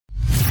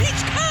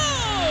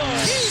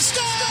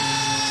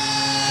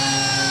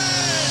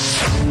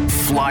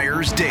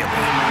Flyers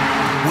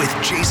Daily with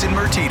Jason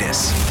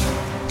Martinez.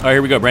 All right,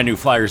 here we go. Brand new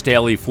Flyers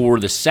Daily for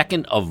the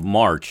 2nd of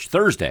March,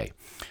 Thursday,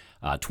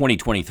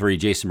 2023.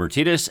 Jason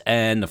Martinez,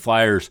 and the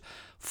Flyers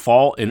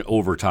fall in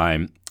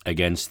overtime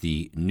against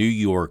the New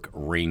York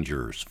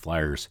Rangers.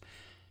 Flyers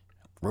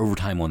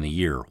overtime on the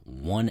year,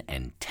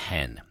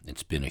 1-10.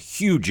 It's been a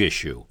huge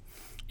issue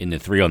in the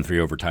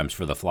 3-on-3 overtimes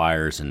for the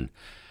Flyers, and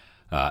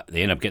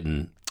they end up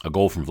getting a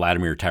goal from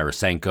Vladimir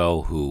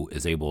Tarasenko, who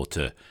is able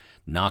to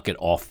knock it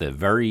off the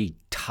very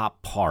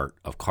top part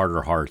of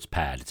Carter Hart's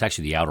pad. It's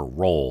actually the outer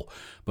roll,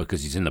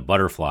 because he's in the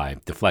butterfly,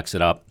 deflects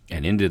it up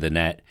and into the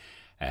net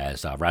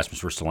as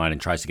Rasmus Ristolainen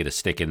tries to get a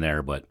stick in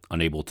there, but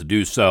unable to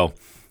do so.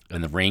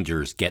 And the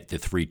Rangers get the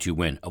 3-2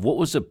 win of what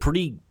was a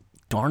pretty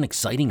darn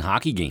exciting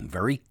hockey game,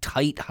 very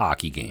tight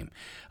hockey game.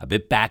 A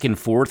bit back and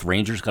forth.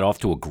 Rangers got off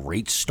to a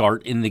great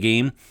start in the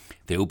game.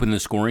 They opened the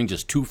scoring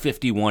just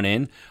 2:51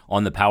 in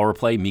on the power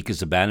play. Mika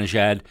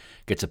Zibanejad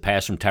gets a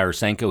pass from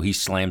Tarasenko. He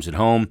slams it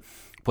home,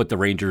 put the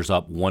Rangers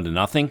up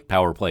 1-0.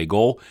 Power play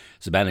goal.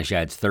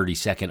 Zibanejad's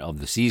 32nd of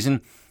the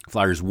season.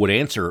 Flyers would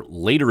answer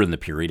later in the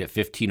period at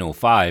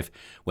 15:05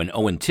 when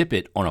Owen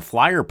Tippett on a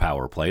Flyer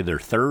power play, their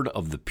third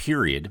of the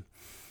period,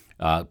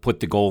 put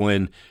the goal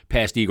in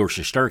past Igor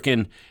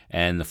Shesterkin,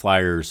 and the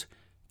Flyers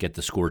get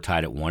the score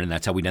tied at 1, and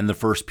that's how we'd end the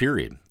first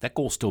period. That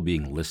goal still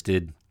being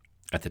listed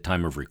at the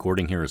time of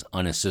recording here as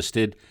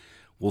unassisted.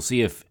 We'll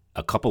see if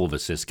a couple of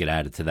assists get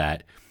added to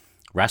that.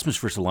 Rasmus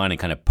Ristolainen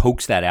kind of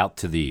pokes that out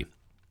to the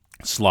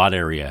slot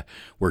area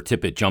where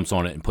Tippett jumps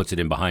on it and puts it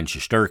in behind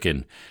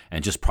Shesterkin.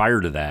 And just prior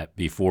to that,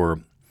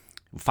 before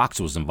Fox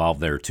was involved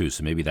there too,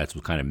 so maybe that's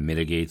what kind of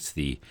mitigates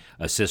the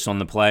assists on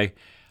the play.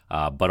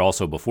 But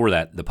also before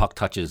that, the puck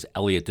touches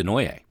Elliot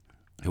Desnoyers,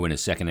 who in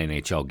his second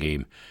NHL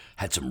game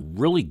had some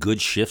really good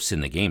shifts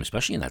in the game,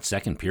 especially in that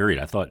second period.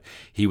 I thought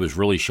he was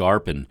really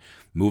sharp and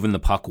moving the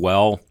puck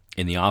well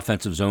in the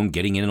offensive zone,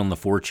 getting in on the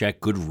forecheck,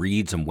 good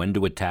reads on when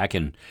to attack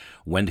and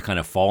when to kind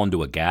of fall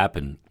into a gap,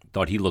 and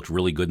thought he looked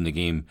really good in the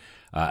game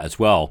as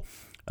well.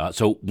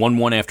 So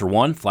 1-1 after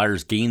one,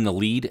 Flyers gain the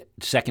lead.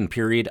 Second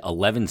period,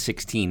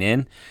 11:16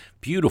 in.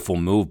 Beautiful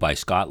move by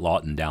Scott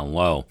Laughton down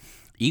low.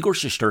 Igor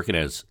Shesterkin,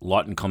 as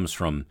Laughton comes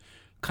from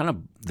kind of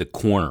the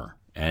corner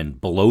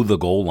and below the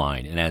goal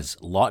line, and as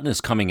Laughton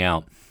is coming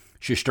out,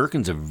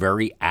 Shesterkin's a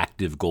very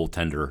active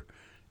goaltender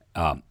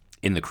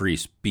in the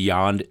crease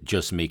beyond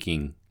just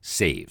making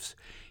saves.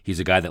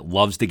 He's a guy that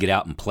loves to get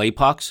out and play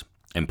pucks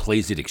and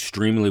plays it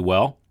extremely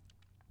well.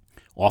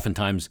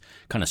 Oftentimes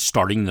kind of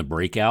starting the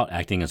breakout,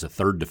 acting as a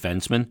third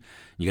defenseman.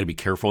 You got to be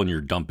careful in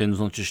your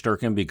dump-ins on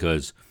Shesterkin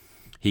because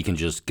he can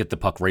just get the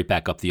puck right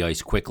back up the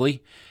ice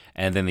quickly.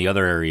 And then the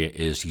other area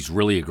is he's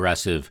really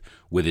aggressive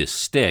with his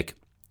stick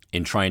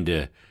in trying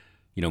to,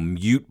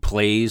 mute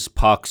plays,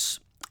 pucks,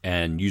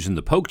 and using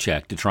the poke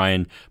check to try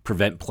and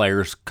prevent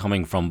players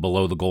coming from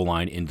below the goal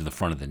line into the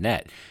front of the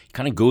net. He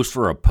kind of goes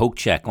for a poke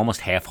check,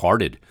 almost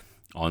half-hearted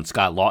on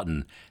Scott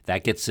Laughton.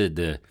 That gets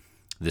the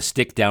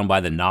stick down by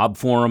the knob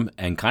for him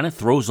and kind of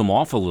throws him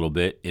off a little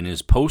bit in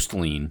his post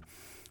lean.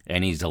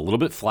 And he's a little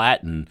bit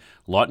flat, and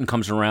Laughton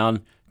comes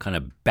around, kind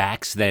of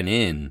backs then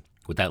in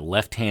with that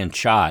left-hand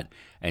shot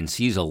and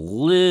sees a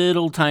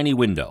little tiny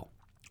window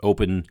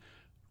open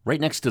right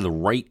next to the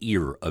right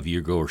ear of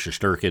Igor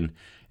Shesterkin,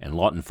 and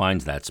Laughton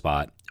finds that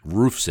spot,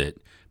 roofs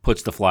it,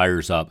 puts the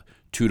Flyers up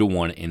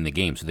 2-1 in the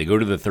game. So they go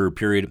to the third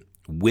period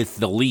with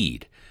the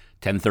lead.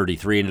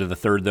 10:33 into the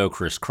third, though,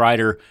 Chris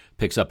Kreider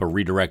picks up a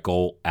redirect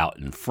goal out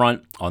in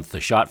front on the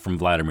shot from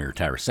Vladimir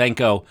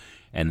Tarasenko,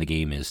 and the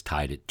game is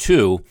tied at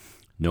 2.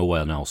 No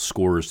one else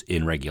scores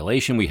in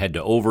regulation. We head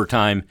to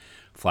overtime.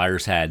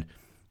 Flyers had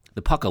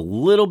the puck a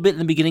little bit in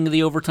the beginning of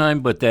the overtime,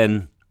 but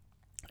then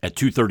at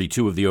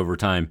 2:32 of the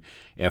overtime,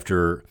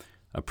 after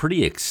a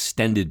pretty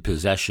extended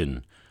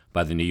possession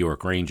by the New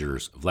York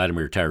Rangers,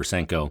 Vladimir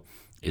Tarasenko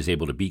is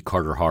able to beat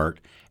Carter Hart,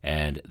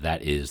 and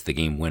that is the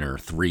game winner,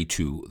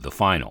 3-2 the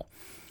final.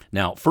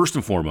 Now, first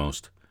and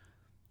foremost,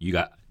 you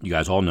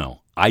guys all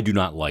know, I do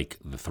not like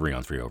the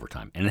 3-on-3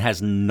 overtime, and it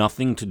has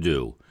nothing to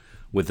do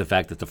with the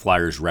fact that the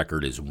Flyers'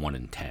 record is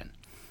 1-10.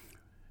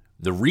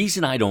 The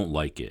reason I don't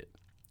like it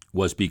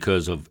was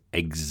because of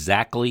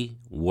exactly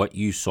what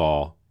you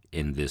saw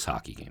in this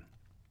hockey game,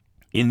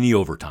 in the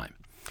overtime.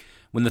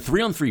 When the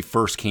 3-on-3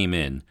 first came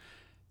in,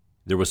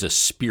 there was a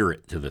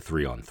spirit to the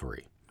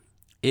 3-on-3.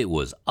 It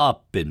was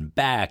up and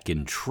back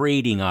and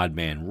trading odd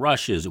man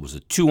rushes. It was a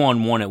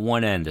 2-on-1 at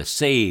one end, a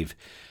save,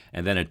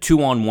 and then a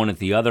 2-on-1 at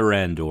the other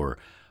end, or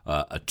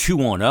a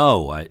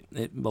 2-on-0.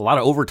 A lot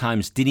of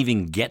overtimes didn't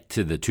even get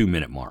to the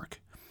 2-minute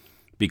mark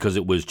because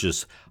it was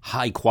just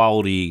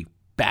high-quality,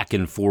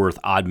 back-and-forth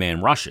odd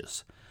man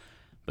rushes.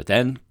 But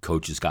then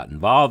coaches got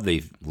involved.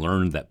 They've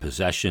learned that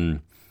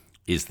possession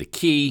is the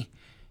key,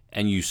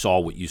 and you saw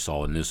what you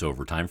saw in this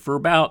overtime for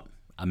about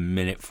a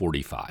minute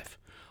 45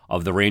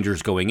 of the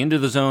Rangers going into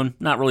the zone,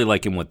 not really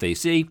liking what they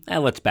see.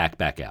 Let's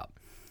back out.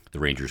 The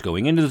Rangers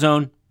going into the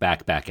zone,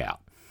 back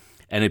out.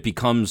 And it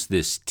becomes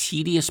this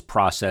tedious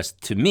process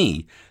to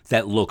me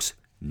that looks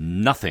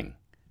nothing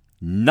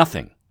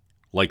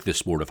like the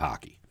sport of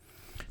hockey.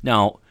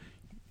 Now,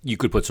 you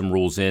could put some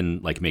rules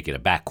in, like make it a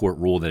backcourt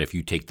rule that if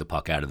you take the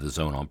puck out of the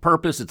zone on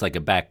purpose, it's like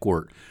a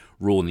backcourt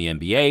rule in the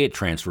NBA. It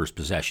transfers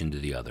possession to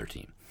the other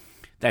team.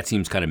 That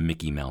seems kind of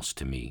Mickey Mouse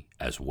to me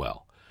as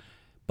well.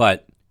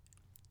 But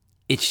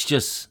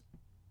it's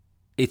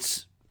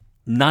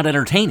not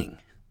entertaining.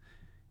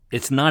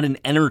 It's not an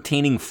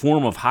entertaining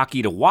form of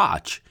hockey to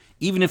watch,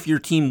 even if your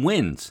team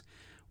wins,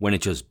 when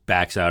it just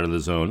backs out of the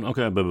zone.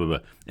 Okay, blah, blah, blah.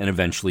 And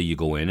eventually you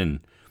go in and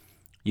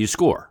you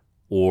score.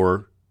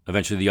 Or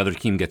eventually the other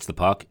team gets the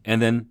puck,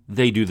 and then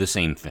they do the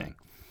same thing.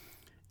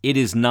 It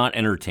is not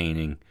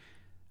entertaining.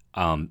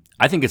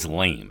 I think it's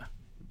lame.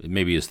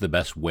 Maybe is the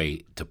best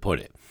way to put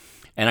it.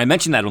 And I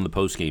mentioned that on the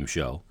postgame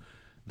show,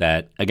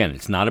 that, again,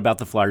 it's not about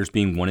the Flyers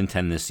being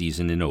 1-10 this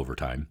season in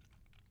overtime,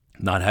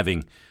 not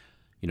having,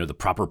 the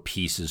proper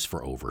pieces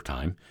for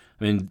overtime.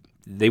 I mean,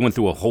 they went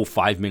through a whole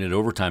 5-minute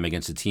overtime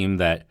against a team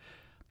that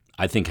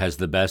I think has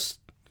the best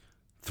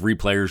 3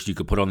 players you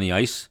could put on the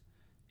ice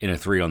in a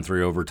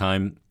 3-on-3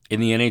 overtime in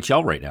the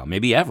NHL right now,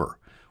 maybe ever,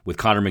 with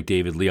Connor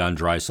McDavid, Leon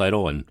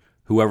Draisaitl, and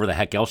whoever the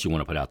heck else you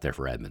want to put out there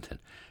for Edmonton.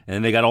 And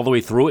then they got all the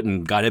way through it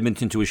and got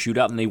Edmonton to a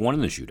shootout, and they won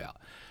in the shootout.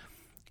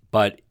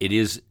 But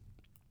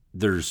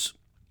there's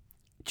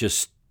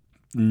just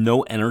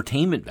no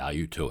entertainment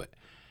value to it.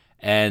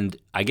 And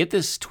I get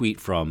this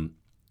tweet from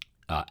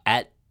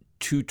at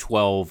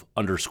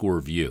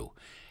 212_view,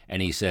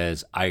 and he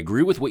says, I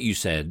agree with what you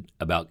said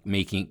about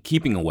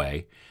keep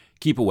away,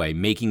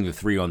 making the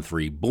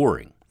 3-on-3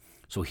 boring.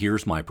 So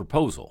here's my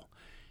proposal.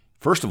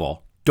 First of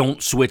all,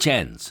 don't switch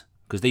ends,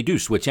 because they do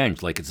switch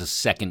ends like it's a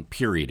second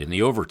period in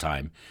the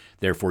overtime.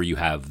 Therefore, you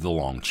have the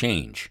long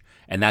change.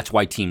 And that's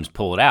why teams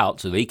pull it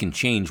out, so they can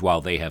change while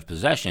they have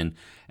possession,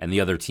 and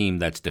the other team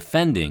that's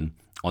defending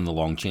on the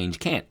long change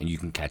can't, and you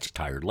can catch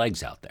tired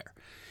legs out there.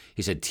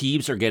 He said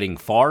teams are getting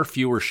far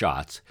fewer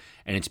shots,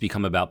 and it's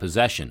become about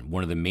possession.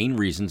 One of the main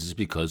reasons is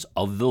because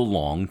of the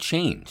long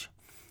change.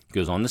 He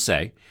goes on to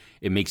say,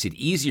 it makes it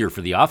easier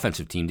for the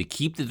offensive team to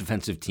keep the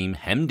defensive team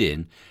hemmed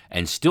in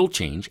and still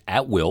change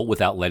at will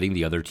without letting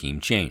the other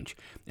team change.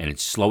 And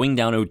it's slowing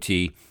down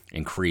OT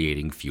and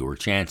creating fewer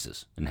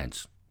chances, and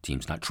hence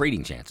teams not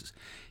trading chances.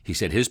 He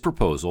said his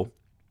proposal,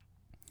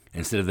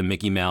 instead of the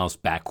Mickey Mouse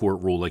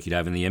backcourt rule like you'd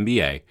have in the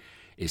NBA,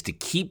 is to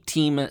keep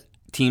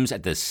teams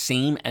at the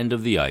same end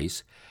of the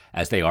ice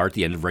as they are at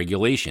the end of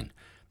regulation.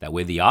 That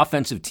way the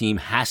offensive team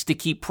has to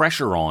keep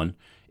pressure on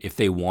if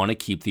they want to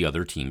keep the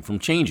other team from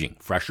changing.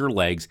 Fresher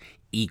legs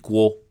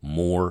equal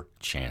more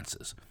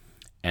chances.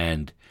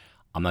 And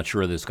I'm not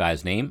sure of this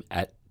guy's name,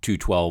 at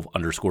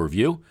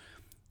 212_view.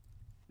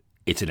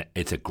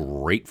 It's a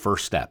great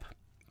first step.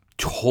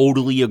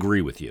 Totally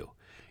agree with you.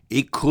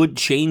 It could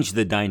change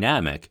the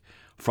dynamic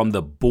from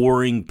the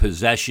boring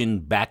possession,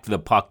 back the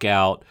puck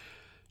out,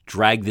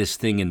 drag this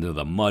thing into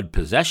the mud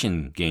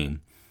possession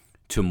game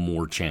to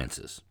more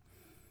chances.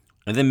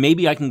 And then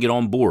maybe I can get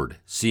on board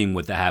seeing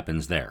what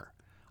happens there.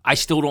 I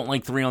still don't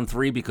like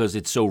 3-on-3 because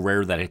it's so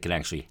rare that it can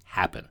actually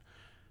happen.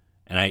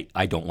 And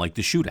I don't like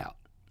the shootout.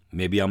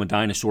 Maybe I'm a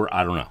dinosaur.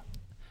 I don't know.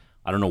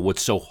 I don't know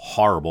what's so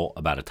horrible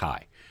about a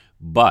tie.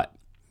 But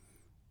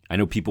I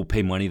know people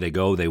pay money, they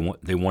go, they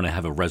want to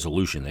have a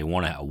resolution. They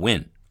want a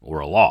win or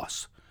a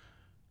loss.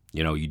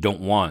 You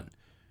don't want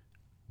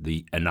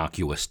the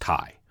innocuous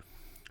tie.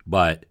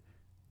 But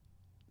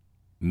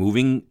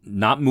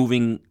not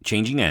moving,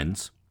 changing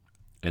ends,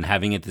 and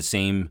having it the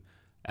same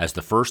as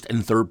the first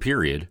and third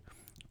period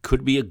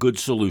could be a good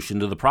solution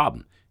to the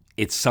problem.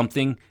 It's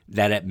something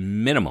that at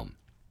minimum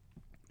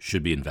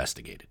should be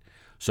investigated.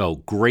 So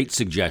great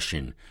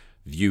suggestion,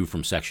 view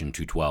from Section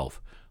 212.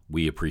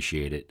 We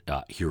appreciate it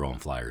here on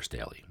Flyers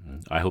Daily.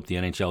 I hope the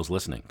NHL is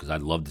listening, because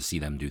I'd love to see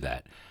them do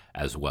that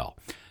as well.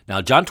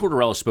 Now, John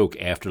Tortorella spoke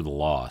after the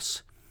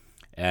loss,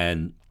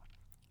 and,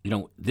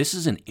 this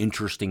is an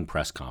interesting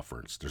press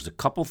conference. There's a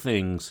couple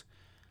things.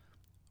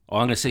 I'm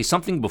going to say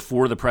something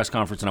before the press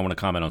conference, and I want to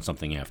comment on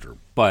something after.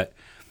 But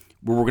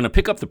we're going to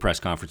pick up the press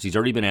conference. He's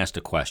already been asked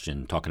a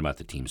question talking about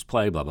the team's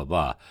play, blah, blah,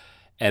 blah.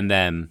 And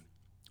then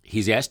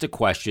he's asked a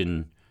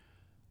question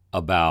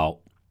about,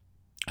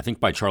 I think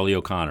by Charlie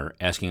O'Connor,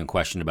 asking a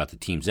question about the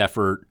team's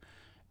effort.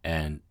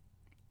 And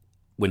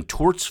when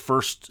Torts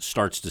first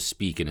starts to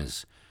speak in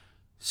his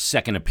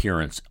second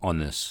appearance on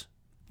this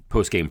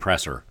postgame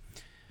presser,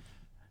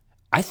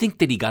 I think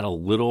that he got a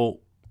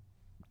little,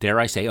 dare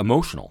I say,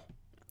 emotional,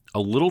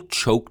 a little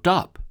choked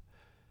up,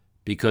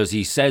 because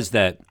he says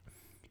that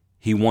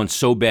he wants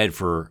so bad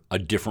for a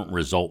different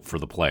result for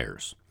the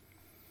players,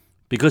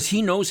 because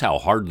he knows how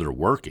hard they're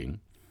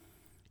working.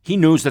 He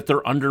knows that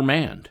they're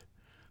undermanned,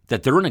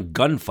 that they're in a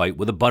gunfight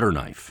with a butter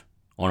knife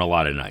on a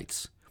lot of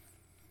nights.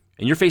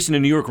 And you're facing a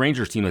New York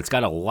Rangers team that's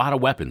got a lot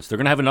of weapons. They're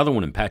going to have another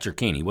one in Patrick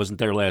Kane. He wasn't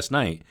there last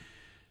night,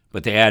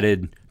 but they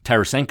added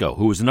Tarasenko,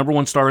 who was the number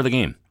one star of the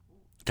game.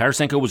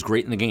 Tarasenko was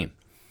great in the game.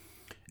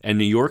 And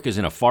New York is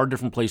in a far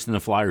different place than the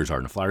Flyers are,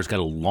 and the Flyers got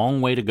a long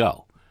way to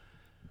go.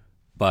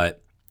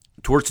 But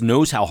Torts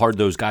knows how hard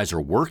those guys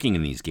are working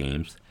in these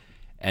games,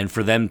 and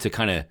for them to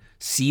kind of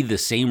see the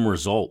same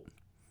result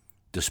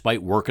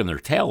despite working their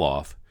tail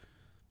off,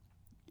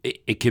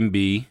 it can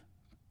be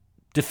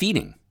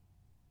defeating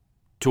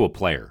to a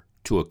player,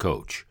 to a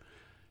coach.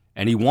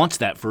 And he wants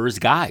that for his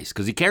guys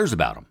because he cares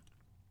about them.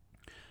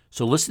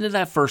 So listen to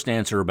that first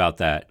answer about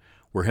that,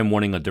 where him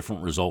wanting a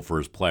different result for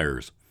his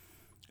players.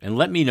 And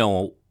let me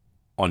know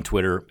on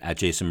Twitter, at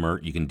Jason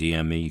Mert. You can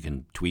DM me. You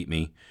can tweet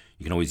me.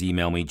 You can always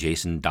email me,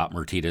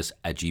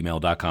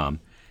 jason.mertitas@gmail.com.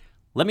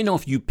 Let me know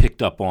if you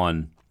picked up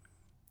on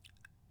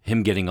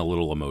him getting a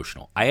little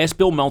emotional. I asked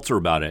Bill Meltzer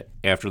about it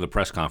after the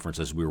press conference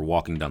as we were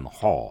walking down the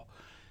hall,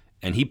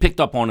 and he picked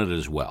up on it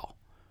as well.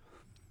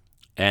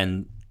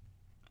 And,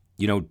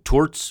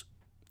 Torts,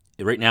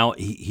 right now,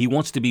 he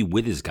wants to be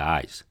with his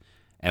guys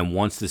and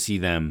wants to see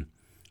them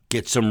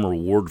get some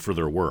reward for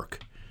their work.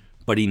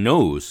 But he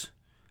knows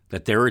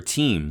that they're a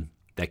team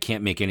that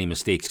can't make any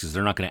mistakes because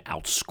they're not going to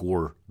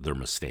outscore their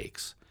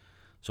mistakes.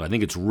 So I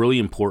think it's really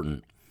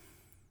important,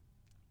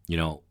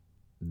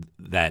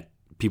 that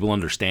people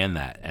understand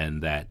that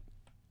and that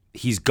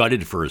he's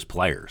gutted for his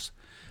players.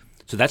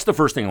 So that's the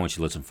first thing I want you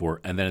to listen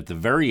for. And then at the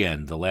very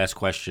end, the last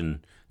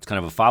question, it's kind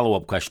of a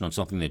follow-up question on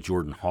something that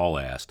Jordan Hall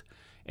asked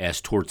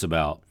Torts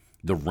about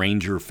the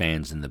Ranger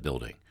fans in the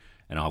building.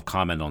 And I'll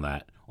comment on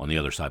that on the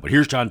other side. But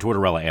here's John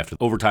Tortorella after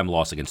the overtime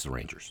loss against the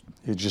Rangers.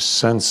 You just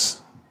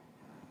sense,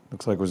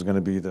 looks like it was going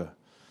to be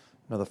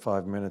another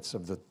 5 minutes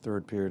of the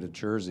third period at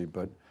Jersey,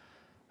 but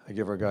I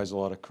give our guys a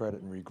lot of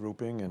credit in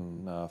regrouping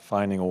and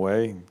finding a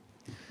way.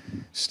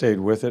 Stayed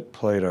with it,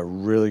 played a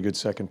really good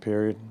second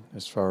period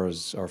as far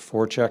as our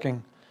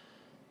forechecking.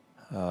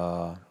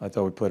 I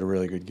thought we played a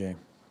really good game.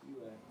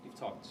 You've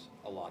talked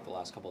a lot the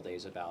last couple of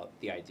days about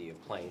the idea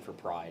of playing for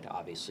pride.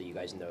 Obviously, you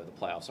guys know the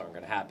playoffs aren't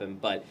going to happen,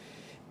 but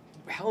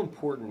how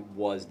important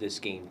was this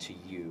game to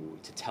you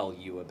to tell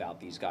you about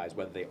these guys,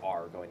 whether they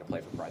are going to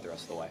play for pride the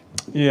rest of the way?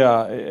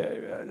 Yeah,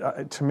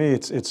 to me,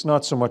 it's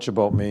not so much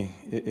about me.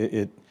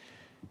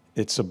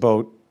 It's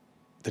about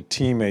the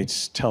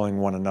teammates telling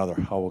one another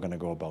how we're going to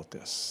go about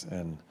this,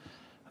 and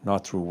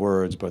not through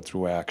words, but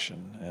through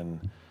action.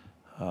 And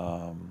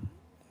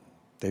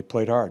they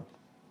played hard.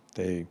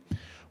 We're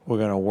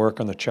going to work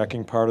on the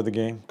checking part of the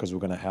game because we're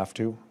going to have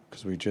to,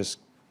 because we just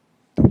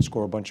don't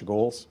score a bunch of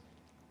goals.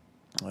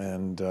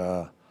 And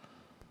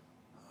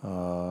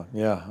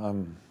yeah,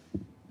 I'm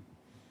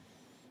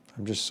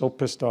just so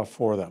pissed off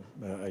for them.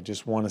 I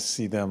just want to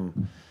see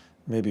them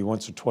maybe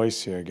once or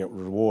twice here get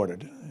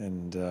rewarded.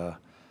 And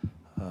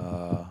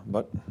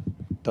but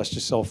dust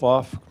yourself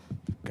off.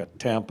 Got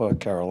Tampa,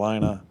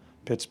 Carolina,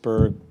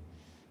 Pittsburgh.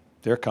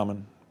 They're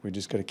coming. We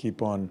just got to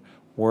keep on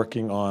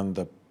working on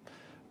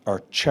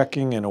our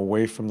checking and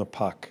away from the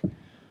puck.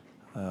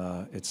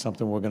 It's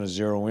something we're going to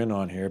zero in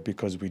on here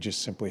because we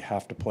just simply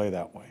have to play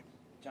that way.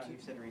 John,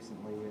 you've said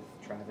recently with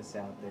Travis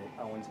out that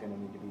Owen's going to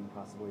need to be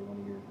possibly one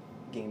of your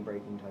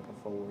game-breaking type of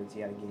forwards.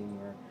 He had a game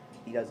where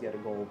he does get a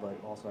goal, but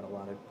also had a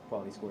lot of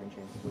quality scoring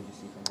chances. What did you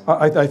see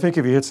from him? I think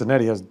if he hits the net,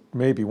 he has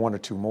maybe one or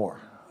two more.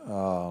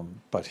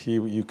 But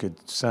you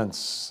could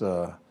sense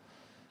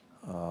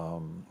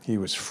he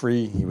was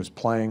free. He was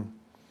playing.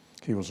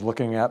 He was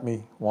looking at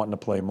me, wanting to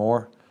play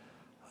more.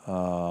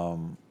 Yeah,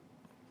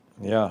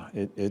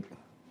 I've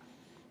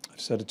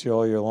said it to you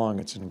all year long.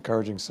 It's an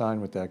encouraging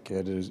sign with that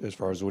kid as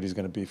far as what he's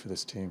going to be for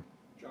this team.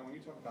 John, when you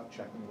talk about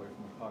checking away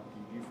from the puck,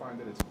 do you find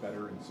that it's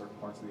better in certain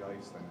parts of the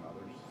ice than in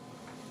others?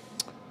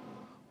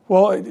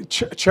 Well,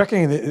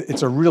 checking,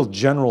 it's a real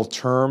general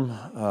term.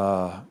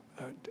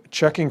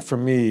 Checking, for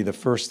me, the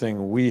first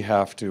thing we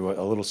have to,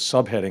 a little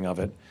subheading of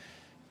it,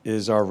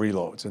 is our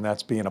reloads, and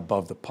that's being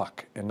above the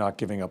puck and not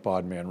giving up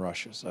odd man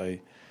rushes.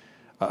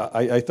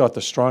 I thought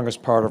the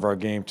strongest part of our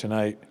game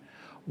tonight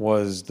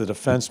was the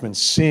defensemen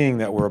seeing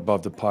that we're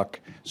above the puck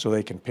so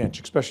they can pinch,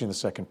 especially in the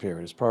second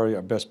period. It's probably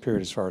our best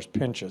period as far as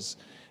pinches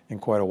in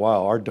quite a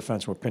while. Our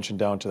defensemen were pinching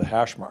down to the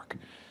hash mark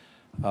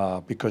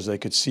because they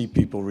could see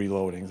people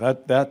reloading.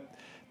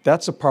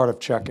 That's a part of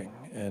checking.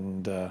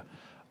 And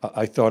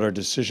I thought our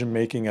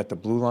decision-making at the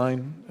blue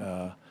line,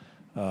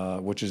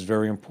 which is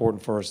very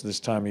important for us this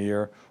time of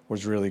year,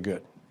 was really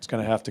good. It's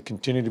going to have to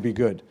continue to be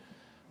good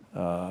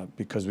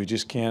because we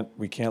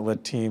can't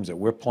let teams that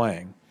we're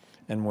playing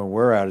and where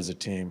we're at as a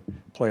team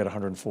play at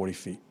 140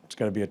 feet. It's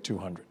got to be at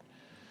 200.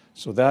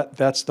 So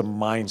that's the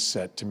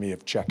mindset to me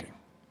of checking.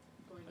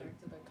 Going back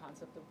to the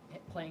concept of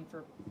playing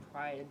for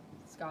pride,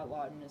 Scott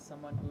Laughton is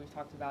someone who we've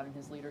talked about in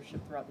his leadership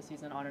throughout the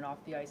season on and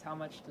off the ice. How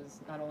much does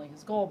not only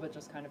his goal but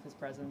just kind of his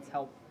presence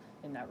help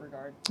in that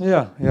regard?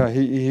 Yeah,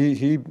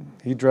 he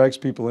drags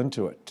people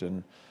into it,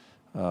 and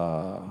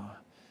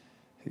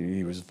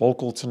he was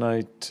vocal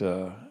tonight.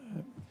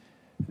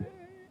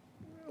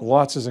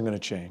 Lots isn't going to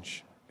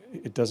change.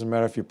 It doesn't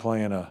matter if you're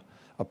playing a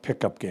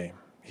pickup game.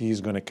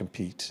 He's going to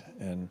compete,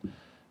 and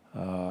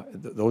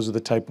those are the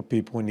type of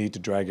people we need to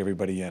drag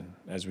everybody in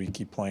as we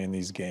keep playing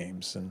these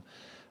games. And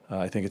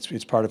I think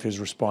it's part of his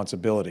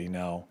responsibility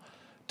now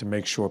to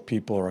make sure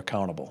people are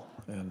accountable,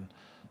 and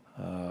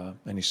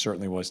he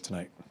certainly was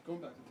tonight. Going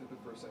back to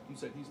Tippett for a second, you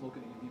said he's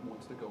looking at you, he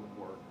wants to go and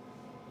work.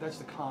 That's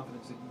the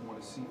confidence that you want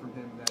to see from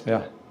him.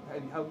 How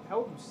have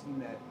you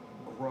seen that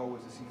grow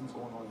as the season's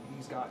going on?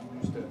 He's gotten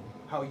used to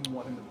how you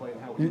want him to play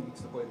and how he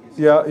needs to play.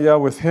 Yeah.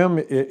 With him,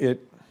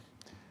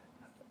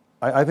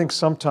 I think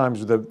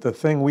sometimes the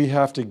thing we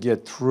have to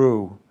get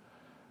through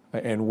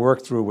and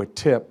work through with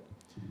Tip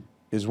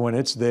is when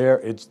it's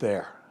there,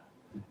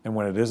 and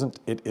when it isn't,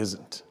 it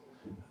isn't.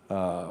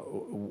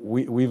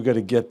 We've got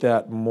to get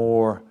that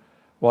more.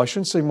 Well, I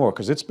shouldn't say more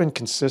because it's been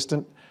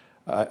consistent.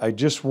 I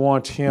just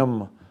want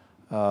him.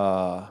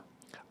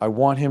 I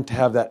want him to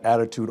have that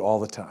attitude all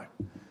the time.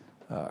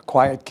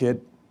 Quiet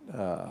kid,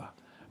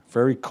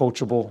 very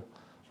coachable.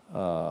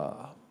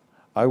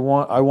 I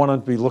want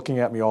him to be looking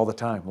at me all the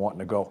time, wanting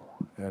to go,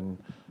 and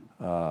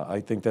I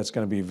think that's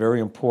going to be very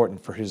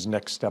important for his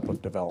next step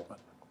of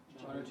development.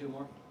 One or two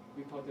more.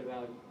 We talked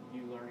about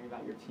you learning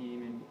about your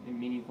team in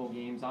meaningful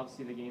games.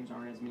 Obviously, the games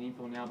aren't as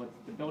meaningful now, but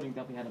the building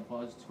definitely had a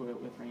buzz to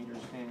it with Rangers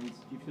fans.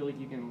 Do you feel like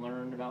you can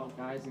learn about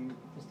guys in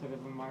this type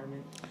of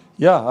environment?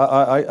 Yeah,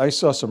 I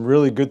saw some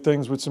really good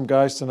things with some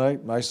guys tonight.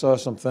 I saw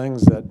some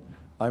things that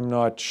I'm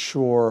not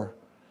sure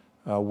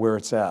where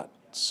it's at.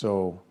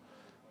 So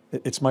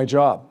it's my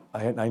job.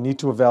 I need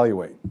to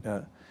evaluate.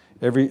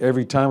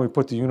 Every time we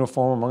put the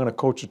uniform on, I'm going to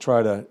coach to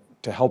try to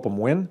help them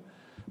win,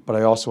 but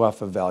I also have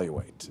to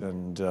evaluate.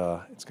 And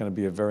it's going to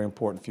be a very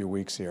important few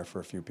weeks here for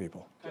a few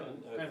people. John,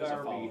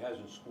 Farabee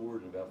hasn't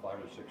scored in about 5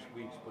 or 6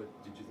 weeks,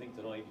 but did you think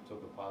tonight he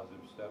took a positive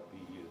step?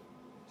 He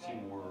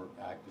seemed more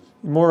active?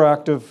 More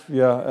active,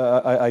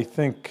 yeah. I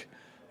think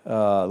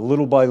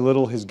little by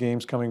little his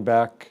game's coming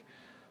back.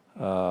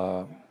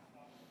 Had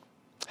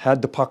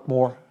the puck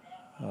more.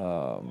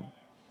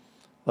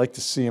 Like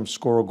to see him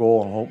score a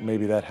goal and hope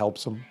maybe that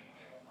helps him.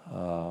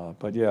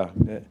 But yeah,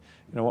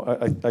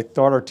 I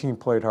thought our team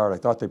played hard. I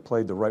thought they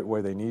played the right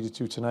way they needed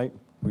to tonight.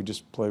 We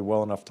just played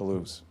well enough to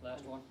lose.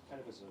 Last one,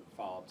 kind of as a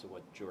follow-up to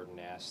what Jordan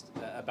asked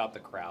about the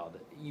crowd.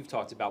 You've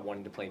talked about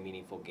wanting to play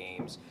meaningful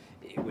games.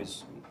 It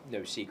was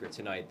no secret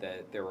tonight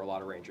that there were a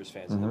lot of Rangers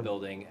fans in the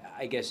building.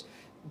 I guess,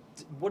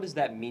 what does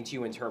that mean to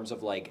you in terms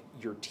of like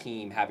your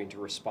team having to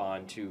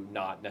respond to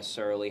not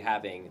necessarily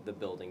having the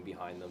building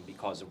behind them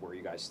because of where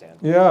you guys stand?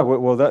 Yeah,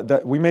 well,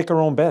 that we make our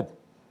own bed.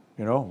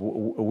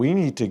 We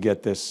need to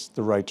get this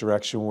the right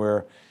direction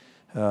where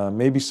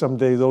maybe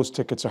someday those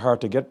tickets are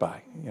hard to get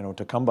by,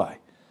 to come by.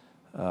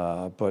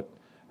 But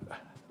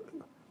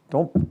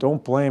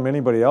don't blame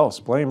anybody else.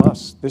 Blame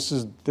us. This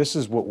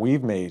is what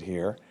we've made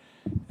here,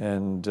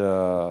 and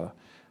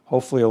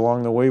hopefully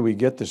along the way we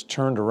get this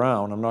turned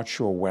around. I'm not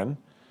sure when,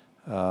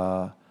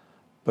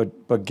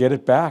 but get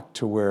it back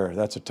to where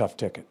that's a tough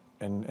ticket,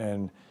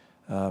 and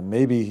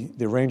maybe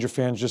the Ranger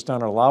fans just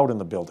aren't allowed in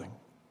the building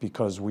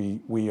because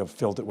we have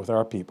filled it with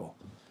our people.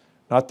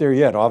 Not there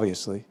yet,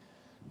 obviously.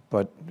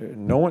 But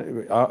no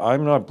one.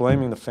 I'm not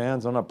blaming the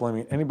fans. I'm not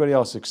blaming anybody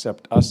else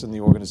except us in the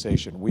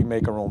organization. We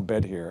make our own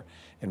bed here,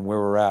 and where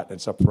we're at,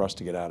 it's up for us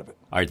to get out of it.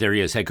 All right, there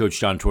he is, head coach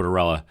John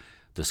Tortorella,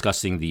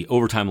 discussing the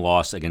overtime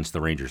loss against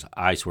the Rangers.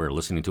 I swear,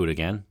 listening to it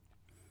again,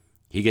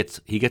 he gets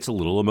a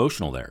little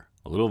emotional there,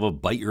 a little of a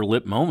bite your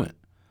lip moment,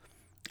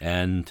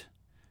 and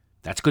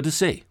that's good to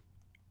see.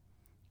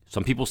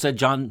 Some people said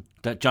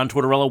that John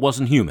Tortorella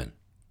wasn't human.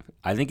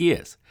 I think he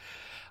is.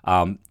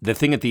 The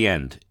thing at the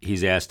end,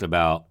 he's asked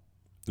about,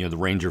 the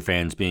Ranger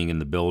fans being in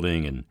the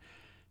building, and,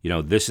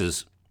 this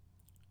is,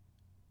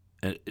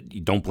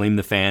 don't blame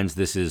the fans.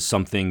 This is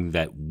something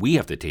that we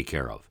have to take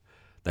care of,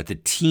 that the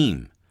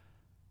team,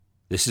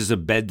 this is a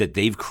bed that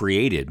they've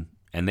created,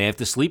 and they have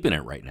to sleep in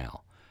it right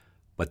now.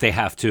 But they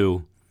have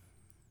to,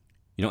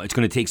 it's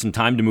going to take some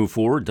time to move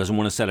forward. Doesn't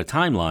want to set a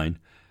timeline,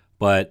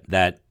 but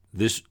that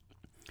this,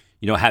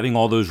 having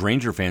all those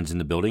Ranger fans in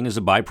the building is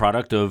a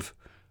byproduct of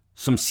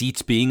some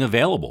seats being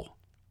available.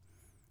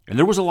 And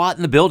there was a lot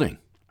in the building.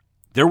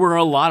 There were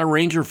a lot of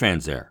Ranger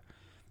fans there.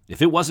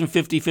 If it wasn't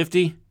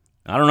 50-50,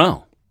 I don't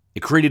know. It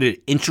created an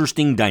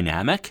interesting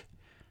dynamic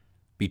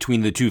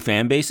between the two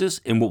fan bases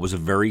in what was a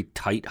very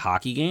tight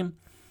hockey game.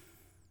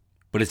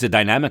 But it's a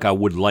dynamic I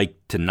would like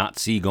to not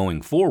see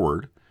going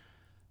forward.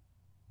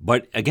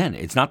 But again,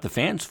 it's not the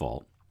fans'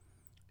 fault.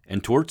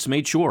 And Torts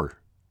made sure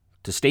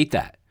to state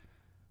that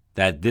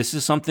this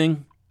is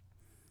something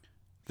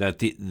that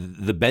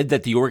the bed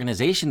that the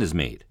organization has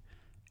made,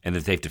 and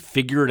that they have to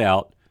figure it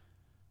out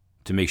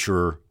to make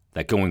sure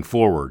that going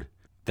forward,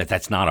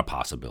 that's not a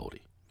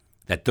possibility,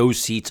 that those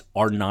seats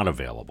are not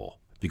available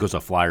because a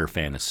Flyer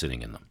fan is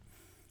sitting in them.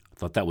 I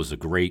thought that was a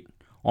great,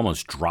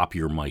 almost drop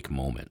your mic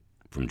moment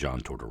from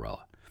John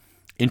Tortorella.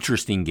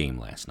 Interesting game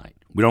last night.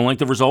 We don't like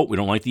the result. We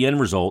don't like the end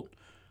result,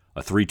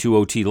 a 3-2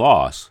 OT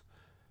loss,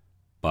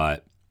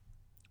 but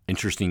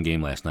interesting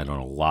game last night on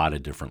a lot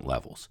of different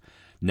levels.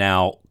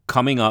 Now,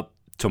 coming up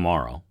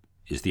tomorrow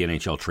is the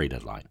NHL trade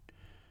deadline.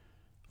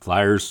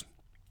 Flyers,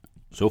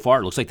 so far,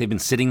 it looks like they've been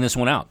sitting this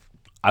one out.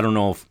 I don't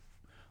know if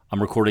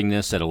I'm recording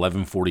this at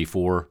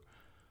 11:44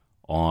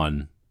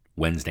 on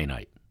Wednesday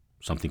night.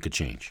 Something could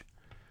change.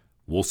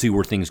 We'll see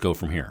where things go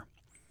from here.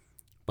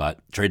 But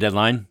trade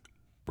deadline,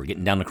 we're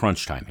getting down to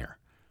crunch time here.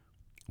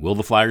 Will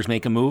the Flyers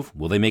make a move?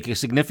 Will they make a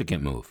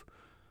significant move?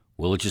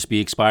 Will it just be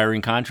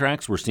expiring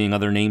contracts? We're seeing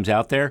other names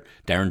out there.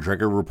 Darren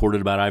Dreger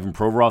reported about Ivan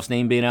Provorov's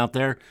name being out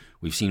there.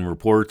 We've seen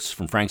reports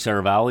from Frank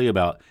Saravalli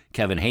about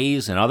Kevin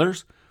Hayes and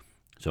others.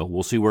 So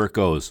we'll see where it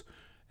goes.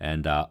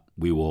 And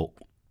we will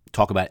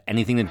talk about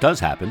anything that does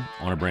happen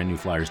on a brand new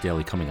Flyers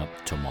Daily coming up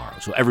tomorrow.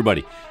 So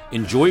everybody,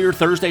 enjoy your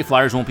Thursday.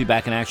 Flyers won't be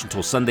back in action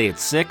until Sunday at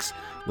 6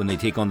 when they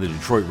take on the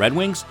Detroit Red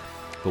Wings.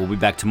 But we'll be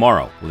back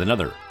tomorrow with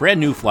another brand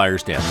new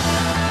Flyers Daily.